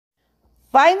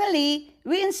Finally,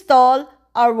 we install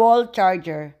our wall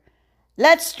charger.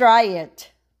 Let's try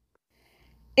it.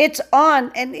 It's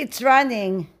on and it's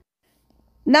running.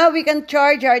 Now we can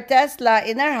charge our Tesla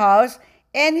in our house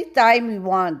anytime we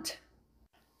want.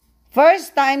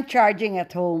 First time charging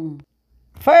at home.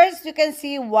 First, you can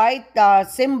see white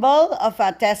symbol of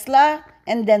a Tesla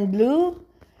and then blue.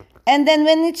 And then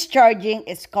when it's charging,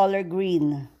 it's color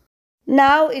green.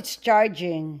 Now it's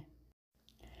charging.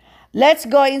 Let's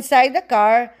go inside the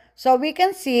car so we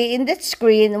can see in the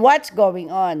screen what's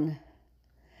going on.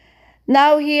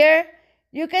 Now here,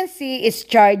 you can see it's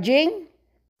charging.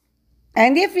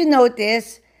 And if you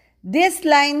notice, this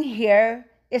line here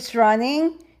is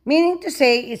running, meaning to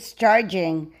say it's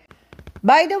charging.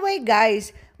 By the way,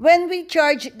 guys, when we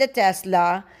charge the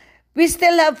Tesla, we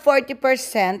still have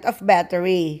 40% of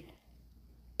battery.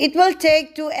 It will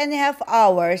take 2.5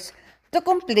 hours to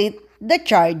complete the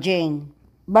charging.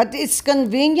 But it's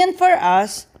convenient for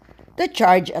us to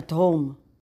charge at home.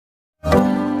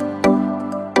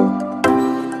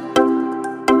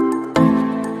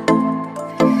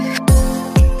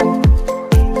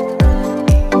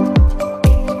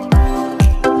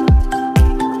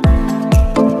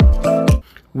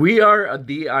 We are a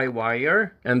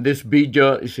DIYer, and this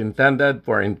video is intended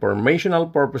for informational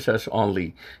purposes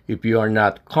only. If you are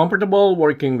not comfortable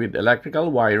working with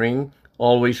electrical wiring,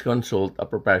 always consult a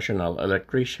professional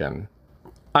electrician.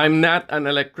 I'm not an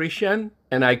electrician,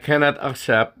 and I cannot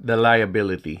accept the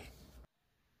liability.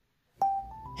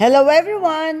 Hello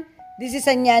everyone, this is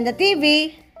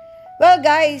AnianaTV. Well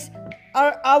guys,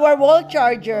 our wall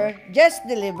charger just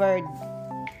delivered.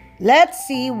 Let's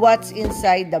see what's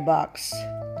inside the box.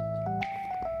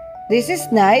 This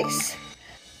is nice.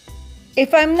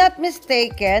 If I'm not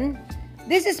mistaken,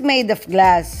 this is made of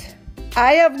glass.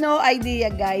 I have no idea,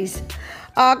 guys.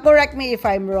 Correct me if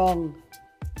I'm wrong.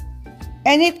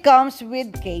 And it comes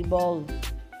with cable.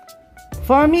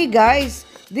 For me, guys,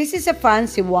 this is a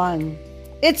fancy one.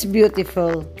 It's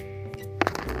beautiful.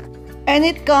 And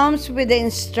it comes with the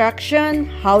instruction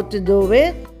how to do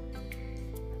it.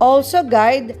 Also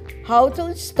guide how to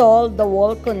install the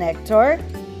wall connector.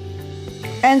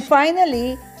 And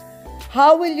finally,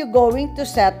 how will you going to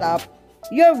set up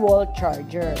your wall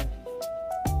charger?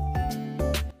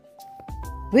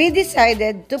 We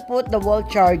decided to put the wall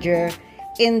charger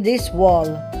in this wall.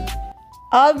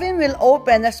 Alvin will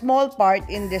open a small part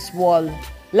in this wall,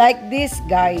 like this,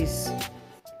 guys.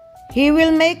 He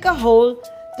will make a hole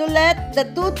to let the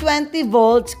 220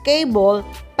 volts cable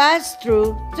pass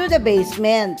through to the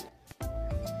basement.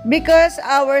 Because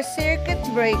our circuit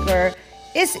breaker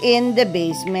is in the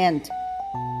basement.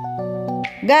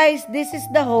 Guys, this is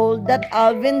the hole that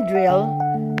Alvin drilled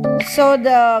so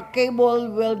the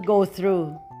cable will go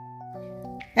through.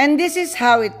 And this is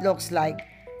how it looks like.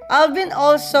 Alvin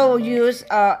also used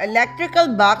an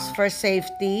electrical box for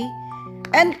safety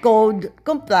and code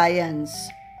compliance.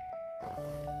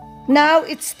 Now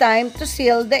it's time to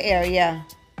seal the area.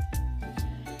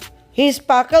 He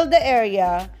spackled the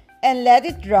area and let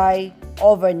it dry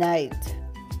overnight.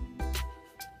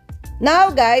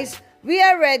 Now guys, we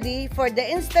are ready for the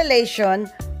installation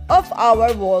of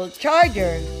our wall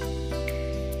charger.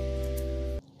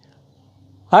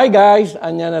 Hi guys,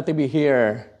 AnianaTV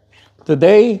here.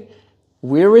 Today,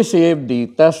 we received the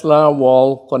Tesla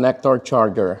wall connector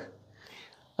charger.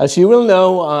 As you will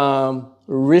know,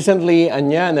 recently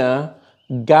Aniana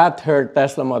got her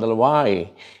Tesla Model Y.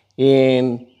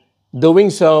 In doing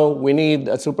so, we need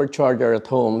a supercharger at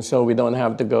home so we don't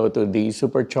have to go to the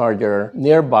supercharger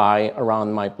nearby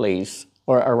around my place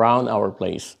or around our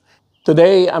place.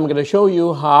 Today, I'm going to show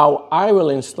you how I will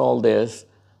install this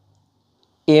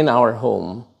in our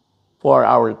home for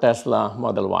our Tesla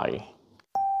Model Y.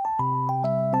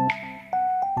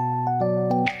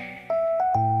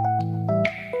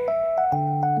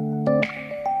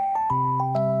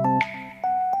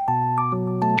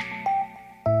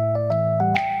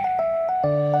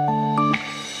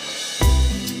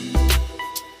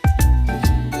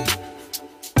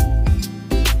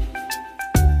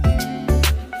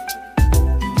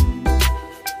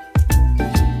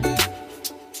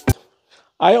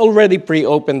 I already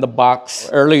pre-opened the box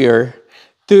earlier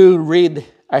to read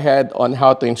ahead on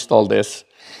how to install this.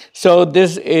 So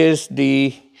this is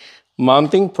the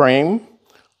mounting frame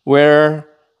where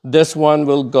this one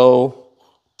will go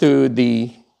to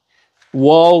the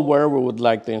wall where we would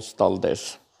like to install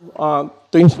this. To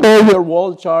install your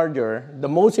wall charger, the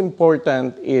most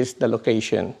important is the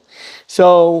location.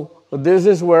 So this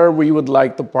is where we would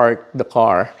like to park the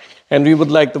car, and we would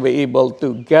like to be able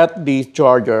to get the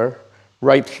charger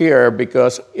right here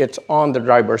because it's on the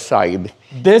driver's side.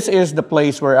 This is the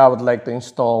place where I would like to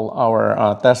install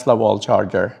our Tesla wall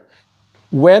charger.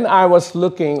 When I was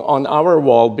looking on our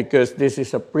wall, because this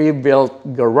is a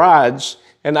pre-built garage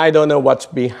and I don't know what's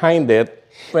behind it,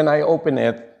 when I open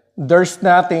it, there's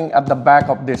nothing at the back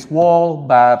of this wall,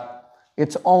 but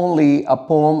it's only a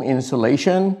foam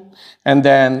insulation and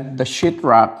then the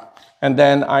sheetrock. And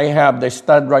then I have the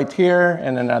stud right here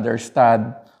and another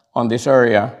stud on this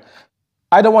area.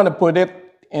 I don't want to put it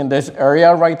in this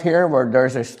area right here where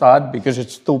there's a stud because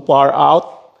it's too far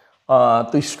out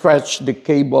to stretch the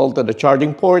cable to the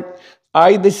charging port.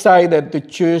 I decided to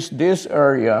choose this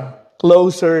area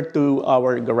closer to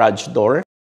our garage door.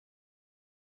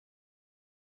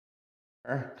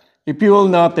 If you will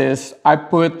notice, I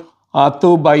put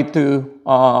 2x2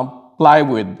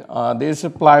 plywood. This is a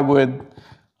plywood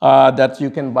that you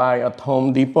can buy at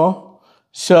Home Depot.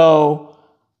 So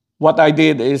what I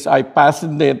did is I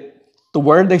fastened it to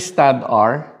where the studs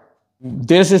are.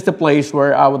 This is the place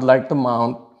where I would like to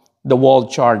mount the wall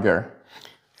charger.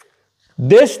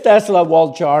 This Tesla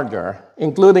wall charger,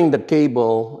 including the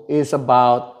cable, is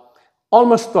about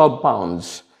almost 12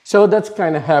 pounds. So that's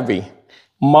kind of heavy.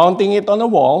 Mounting it on a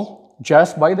wall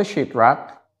just by the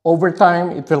sheetrock, over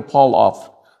time it will fall off.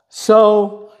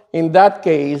 So in that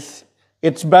case,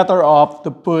 it's better off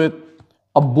to put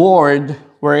a board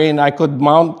wherein I could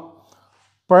mount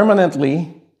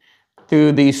permanently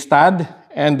to the stud,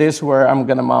 and this is where I'm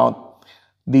gonna mount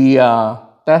the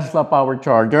Tesla power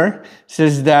charger,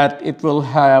 says that it will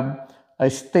have a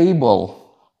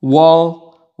stable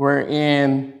wall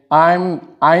wherein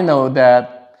I know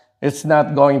that it's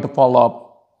not going to fall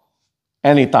off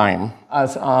anytime.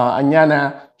 As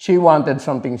Anyana, she wanted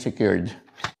something secured.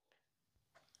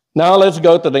 Now let's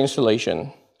go to the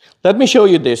installation. Let me show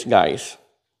you this, guys.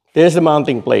 This is the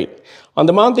mounting plate. On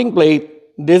the mounting plate,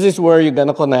 this is where you're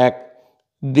gonna connect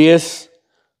this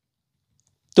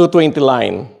 220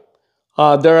 line.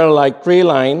 There are like 3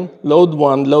 lines: load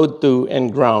 1, load 2,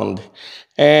 and ground.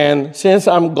 And since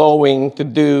I'm going to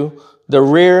do the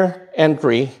rear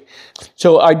entry,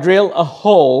 so I drill a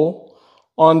hole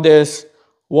on this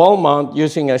wall mount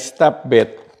using a step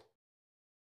bit.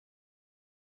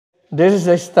 This is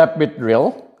a step bit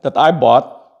drill that I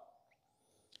bought.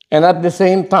 And at the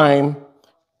same time,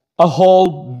 a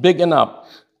hole big enough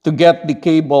to get the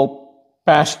cable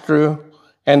passed through.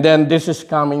 And then this is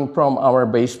coming from our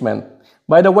basement.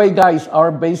 By the way, guys,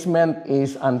 our basement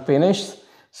is unfinished.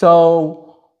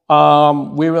 So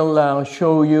we will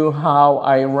show you how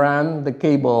I ran the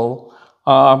cable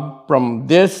from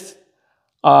this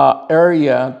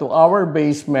area to our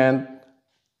basement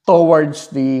towards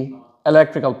the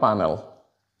electrical panel.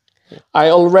 I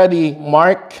already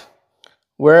marked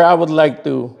where I would like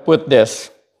to put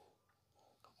this.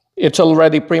 It's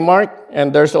already pre-marked,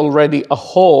 and there's already a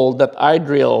hole that I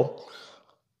drill,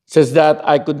 says that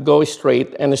I could go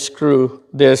straight and screw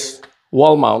this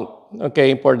wall mount,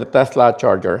 okay, for the Tesla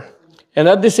charger. And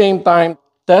at the same time,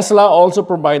 Tesla also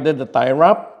provided the tie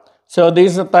wrap. So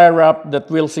this is a tie wrap that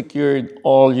will secure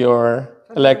all your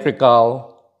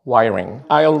electrical wiring.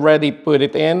 I already put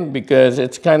it in because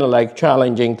it's kind of like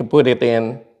challenging to put it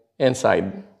in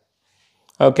inside.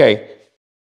 Okay.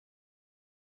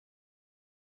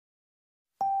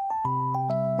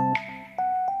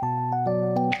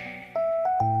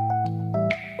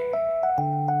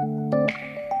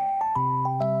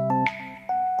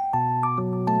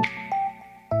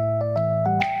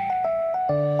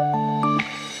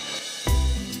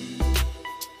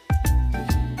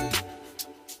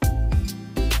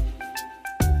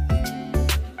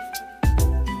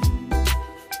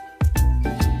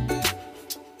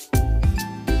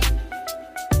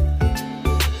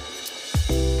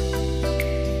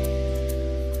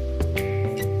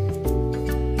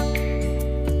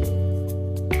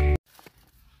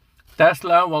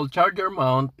 Tesla wall charger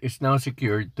mount is now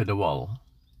secured to the wall.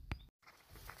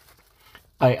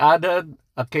 I added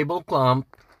a cable clamp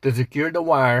to secure the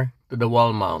wire to the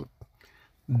wall mount.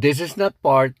 This is not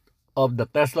part of the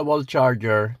Tesla wall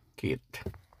charger kit.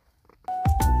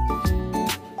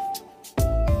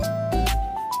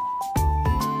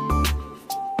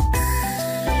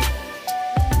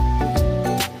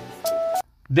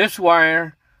 This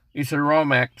wire is a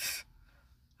Romex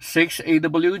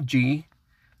 6AWG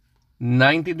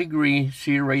 90-degree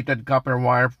C-rated copper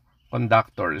wire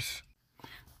conductors.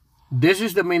 This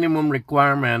is the minimum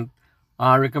requirement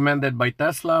recommended by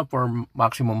Tesla for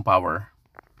maximum power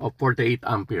of 48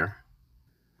 ampere.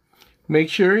 Make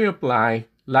sure you apply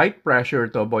light pressure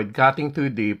to avoid cutting too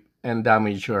deep and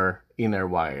damage your inner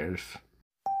wires.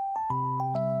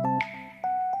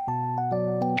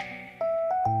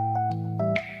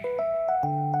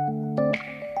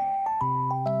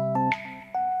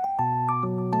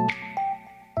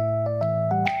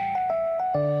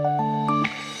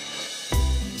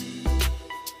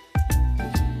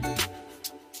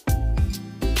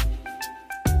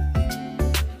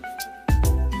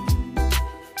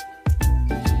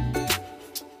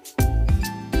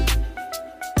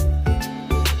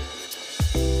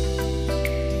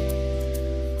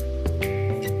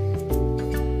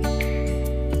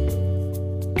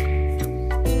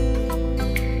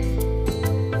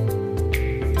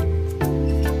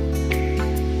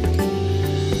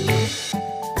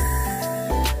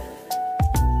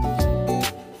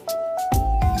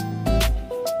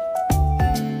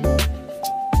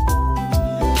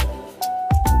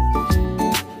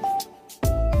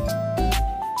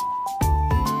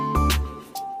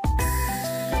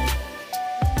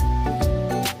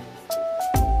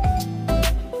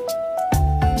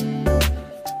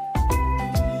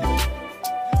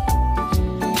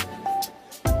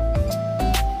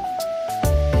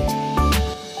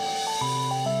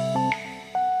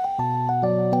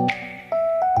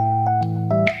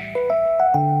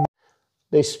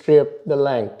 they strip the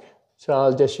length. So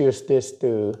I'll just use this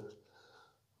to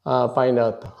find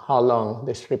out how long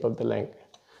the strip of the length.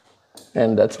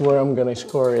 And that's where I'm gonna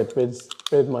score it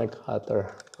with my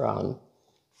cutter round.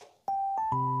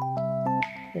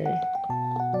 Okay.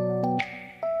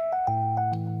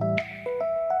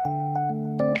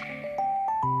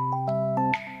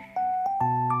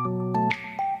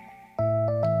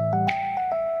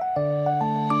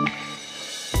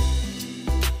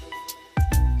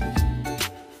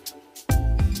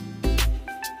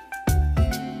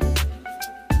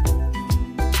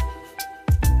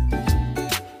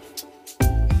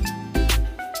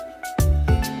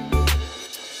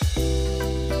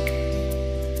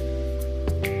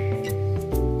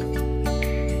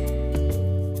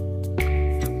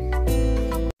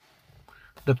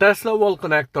 The Tesla wall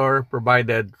connector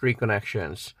provided 3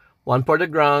 connections, 1 for the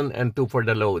ground and 2 for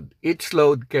the load. Each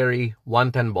load carry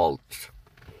 110 volts.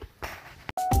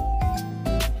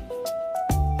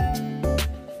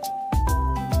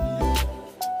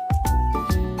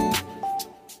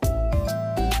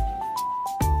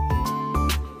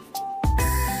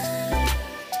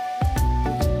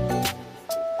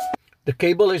 The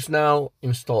cable is now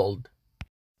installed.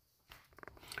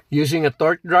 Using a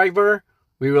torque driver,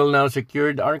 we will now secure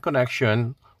our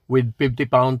connection with 50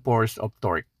 pound-force of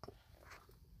torque.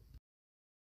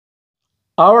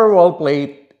 Our wall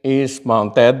plate is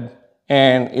mounted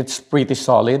and it's pretty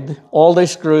solid. All the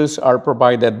screws are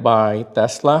provided by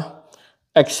Tesla,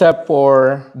 except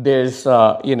for this,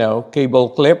 cable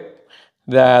clip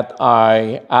that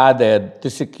I added to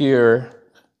secure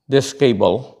this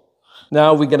cable.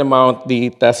 Now we're gonna mount the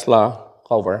Tesla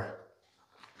cover.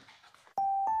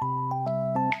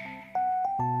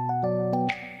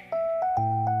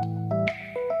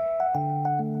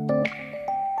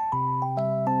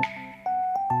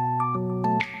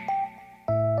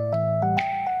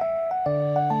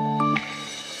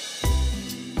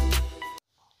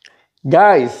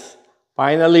 Guys,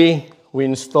 finally, we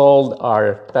installed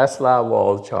our Tesla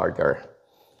wall charger.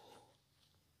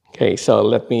 Okay, so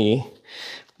let me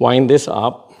wind this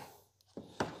up.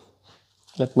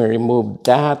 Let me remove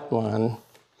that one.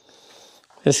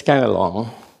 It's kind of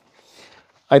long.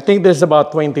 I think this is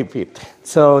about 20 feet.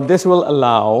 So this will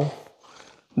allow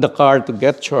the car to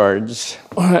get charged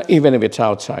even if it's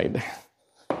outside.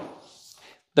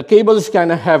 The cable is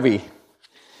kind of heavy.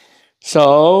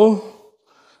 So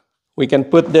we can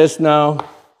put this now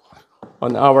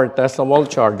on our Tesla wall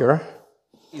charger.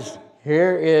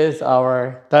 Here is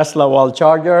our Tesla wall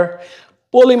charger,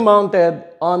 fully mounted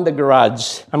on the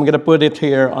garage. I'm gonna put it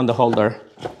here on the holder,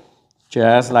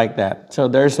 just like that. So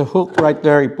there's a hook right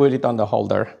there, you put it on the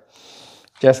holder,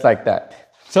 just like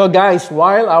that. So guys,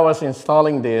 while I was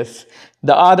installing this,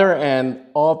 the other end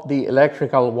of the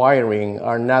electrical wiring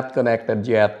are not connected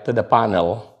yet to the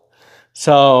panel.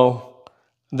 So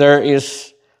there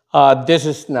is this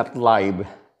is not live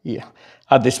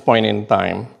at this point in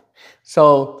time.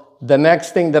 So the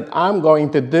next thing that I'm going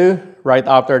to do right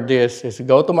after this is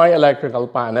go to my electrical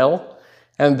panel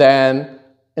and then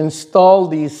install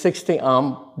the 60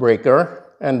 amp breaker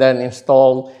and then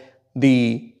install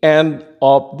the end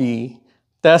of the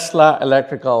Tesla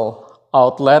electrical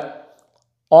outlet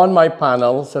on my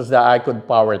panel so that I could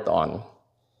power it on.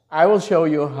 I will show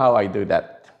you how I do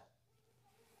that.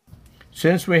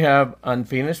 Since we have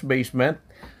unfinished basement,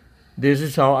 this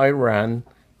is how I ran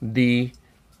the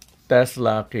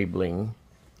Tesla cabling,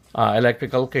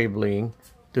 electrical cabling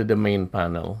to the main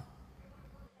panel.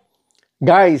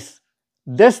 Guys,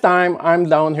 this time I'm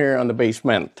down here on the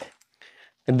basement.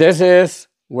 This is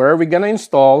where we're gonna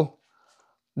install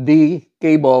the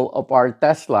cable of our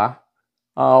Tesla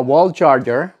wall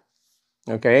charger,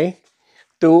 okay,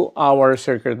 to our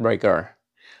circuit breaker.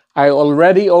 I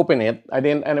already opened it. I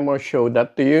didn't anymore show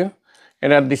that to you.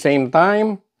 And at the same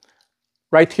time,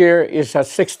 right here is a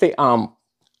 60 amp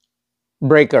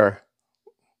breaker.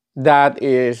 That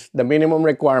is the minimum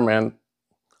requirement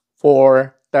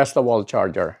for Tesla wall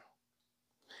charger.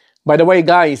 By the way,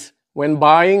 guys, when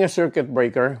buying a circuit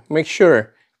breaker, make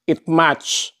sure it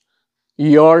matches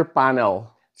your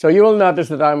panel. So you will notice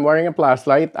that I'm wearing a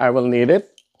flashlight. I will need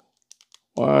it.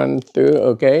 1, 2,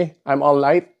 okay. I'm all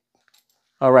light.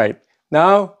 All right,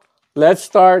 now let's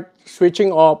start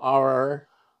switching off our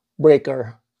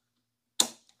breaker.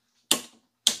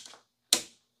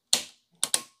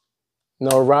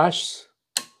 No rush.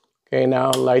 Okay,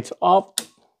 now lights off.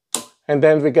 And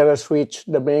then we gotta switch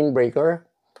the main breaker.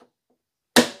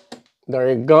 There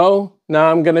you go. Now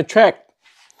I'm gonna check.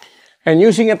 And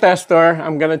using a tester,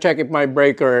 I'm gonna check if my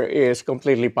breaker is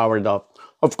completely powered up.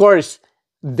 Of course,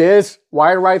 This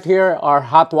wire right here are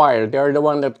hot wire. They're the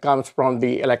one that comes from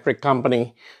the electric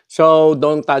company. So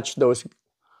don't touch those.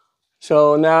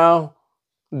 So now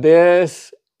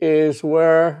this is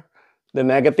where the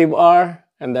negative are.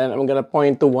 And then I'm going to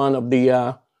point to one of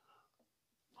the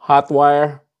hot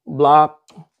wire block,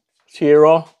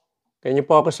 0. Can you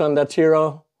focus on that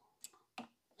 0?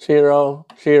 0,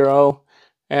 0.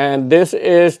 And this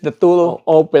is the tool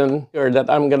open here that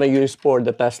I'm going to use for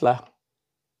the Tesla.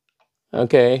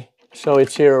 Okay, so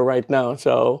it's 0 right now.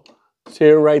 So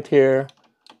 0 right here,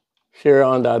 0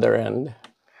 on the other end.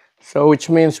 So which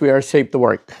means we are safe to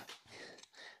work.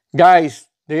 Guys,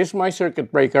 this is my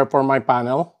circuit breaker for my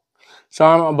panel. So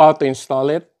I'm about to install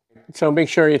it. So make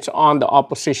sure it's on the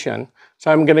opposition.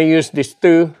 So I'm gonna use these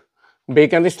two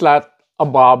bacon slot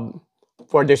above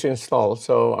for this install.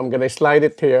 So I'm gonna slide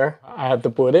it here. I have to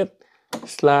put it,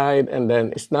 slide, and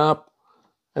then snap,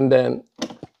 and then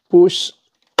push.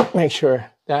 Make sure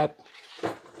that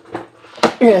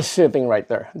is sitting right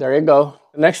there. There you go.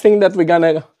 The next thing that we're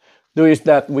gonna do is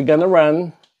that we're gonna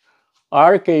run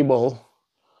our cable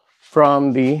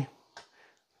from the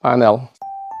panel.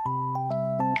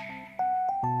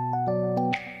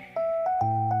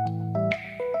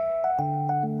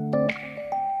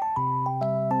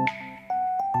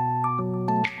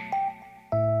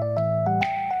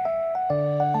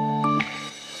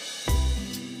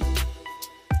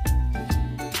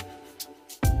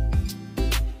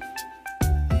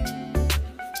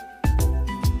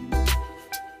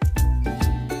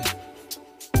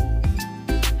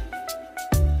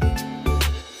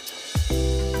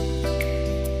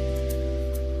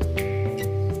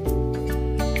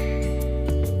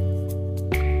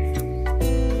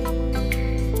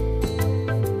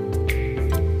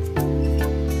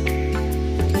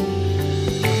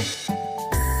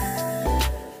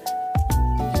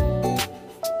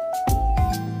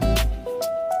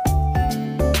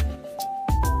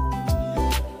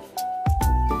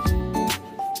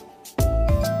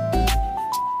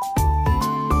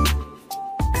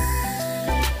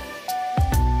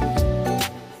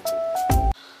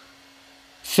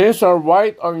 Since our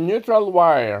white or neutral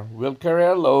wire will carry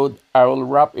a load, I will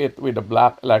wrap it with a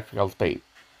black electrical tape.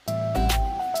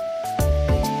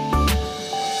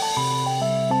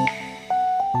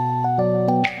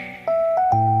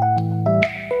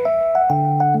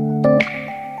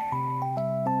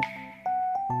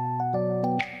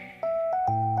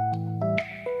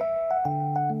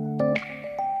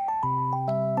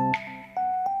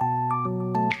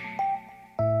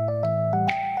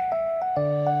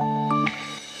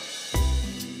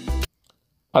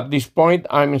 At this point,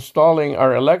 I'm installing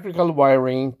our electrical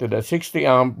wiring to the 60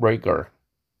 amp breaker.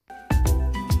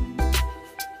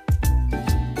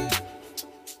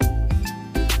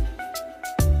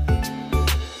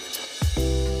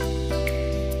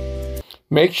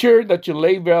 Make sure that you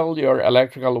label your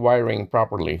electrical wiring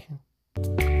properly.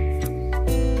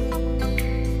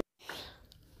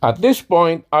 At this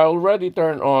point, I already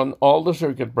turned on all the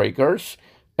circuit breakers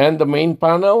and the main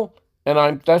panel, and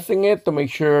I'm testing it to make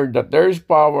sure that there is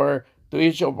power to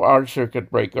each of our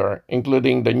circuit breaker,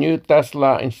 including the new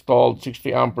Tesla installed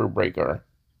 60 ampere breaker.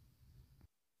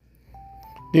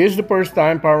 This is the first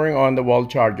time powering on the wall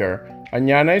charger.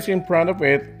 Aniana is in front of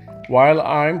it while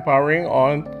I'm powering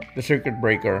on the circuit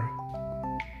breaker.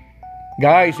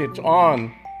 Guys, it's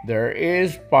on. There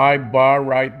is 5 bar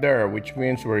right there, which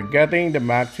means we're getting the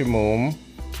maximum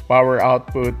power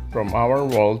output from our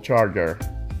wall charger.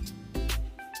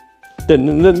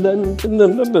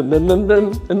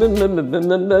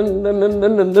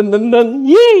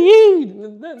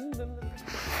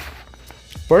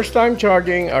 First time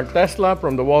charging our Tesla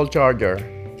from the wall charger.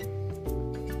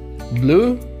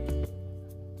 Blue.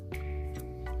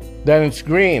 Then it's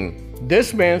green.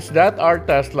 This means that our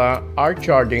Tesla are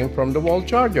charging from the wall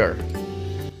charger.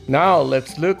 Now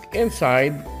let's look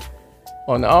inside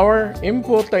on our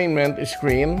infotainment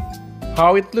screen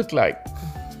how it looks like.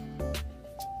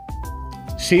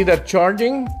 See that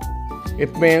charging?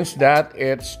 It means that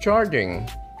it's charging.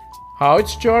 How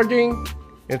it's charging?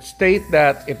 It states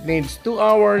that it needs 2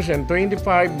 hours and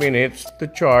 25 minutes to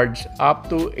charge up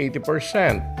to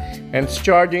 80%, and it's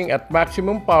charging at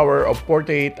maximum power of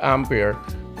 48 ampere.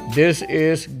 This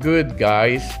is good,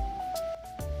 guys.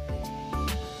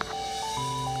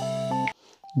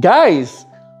 Guys,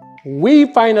 we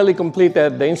finally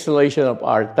completed the installation of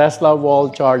our Tesla wall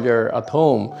charger at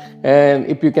home. And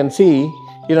if you can see,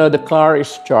 the car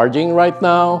is charging right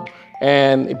now.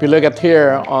 And if you look at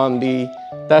here on the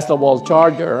Tesla wall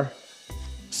charger,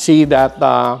 see that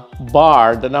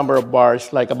the number of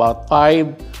bars, like about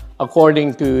 5.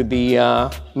 According to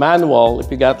the manual, if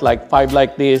you got like 5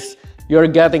 like this, you're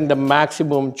getting the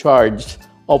maximum charge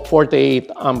of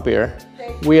 48 ampere.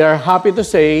 We are happy to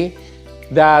say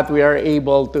that we are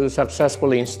able to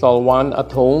successfully install one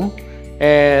at home.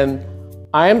 And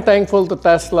I am thankful to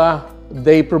Tesla.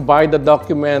 They provide the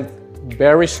document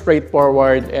very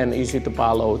straightforward and easy to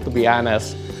follow, to be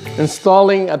honest.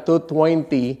 Installing a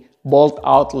 220 volt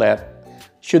outlet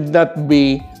should not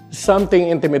be something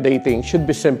intimidating, should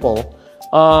be simple.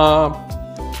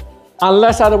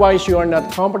 Unless otherwise you are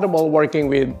not comfortable working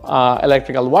with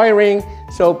electrical wiring,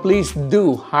 so please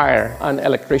do hire an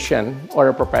electrician or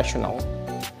a professional.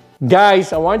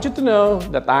 Guys, I want you to know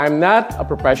that I'm not a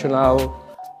professional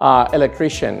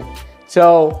electrician.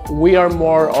 So we are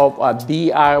more of a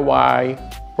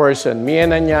DIY person. Me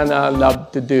and Aniana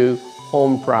love to do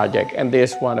home project, and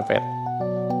this is one of it.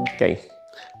 Okay.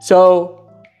 So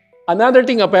another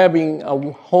thing of having a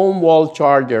home wall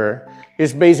charger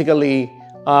is basically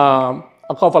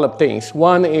a couple of things.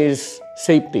 One is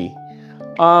safety.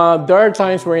 There are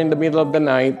times where in the middle of the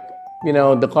night, you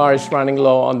know, the car is running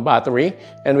low on battery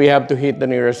and we have to hit the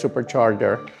nearest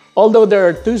supercharger. Although there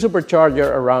are 2 superchargers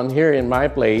around here in my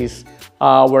place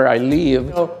where I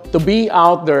live, to be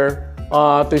out there,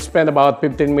 to spend about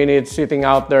 15 minutes sitting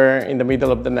out there in the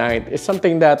middle of the night is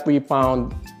something that we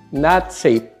found not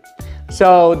safe.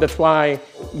 So that's why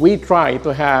we try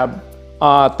to have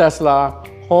a Tesla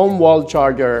home wall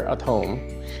charger at home.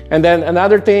 And then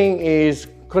another thing is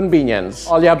convenience.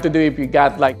 All you have to do if you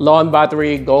got like low on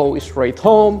battery, go straight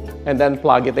home and then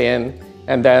plug it in,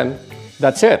 and then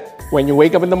that's it. When you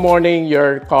wake up in the morning,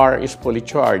 your car is fully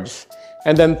charged.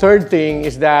 And then third thing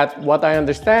is that what I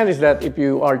understand is that if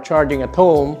you are charging at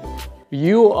home,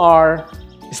 you are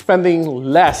spending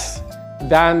less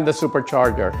than the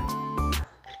supercharger.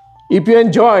 If you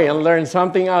enjoy and learn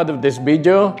something out of this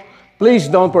video, please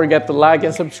don't forget to like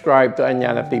and subscribe to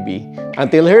AnianaTV.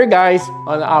 Until here guys,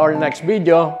 on our next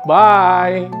video,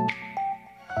 bye!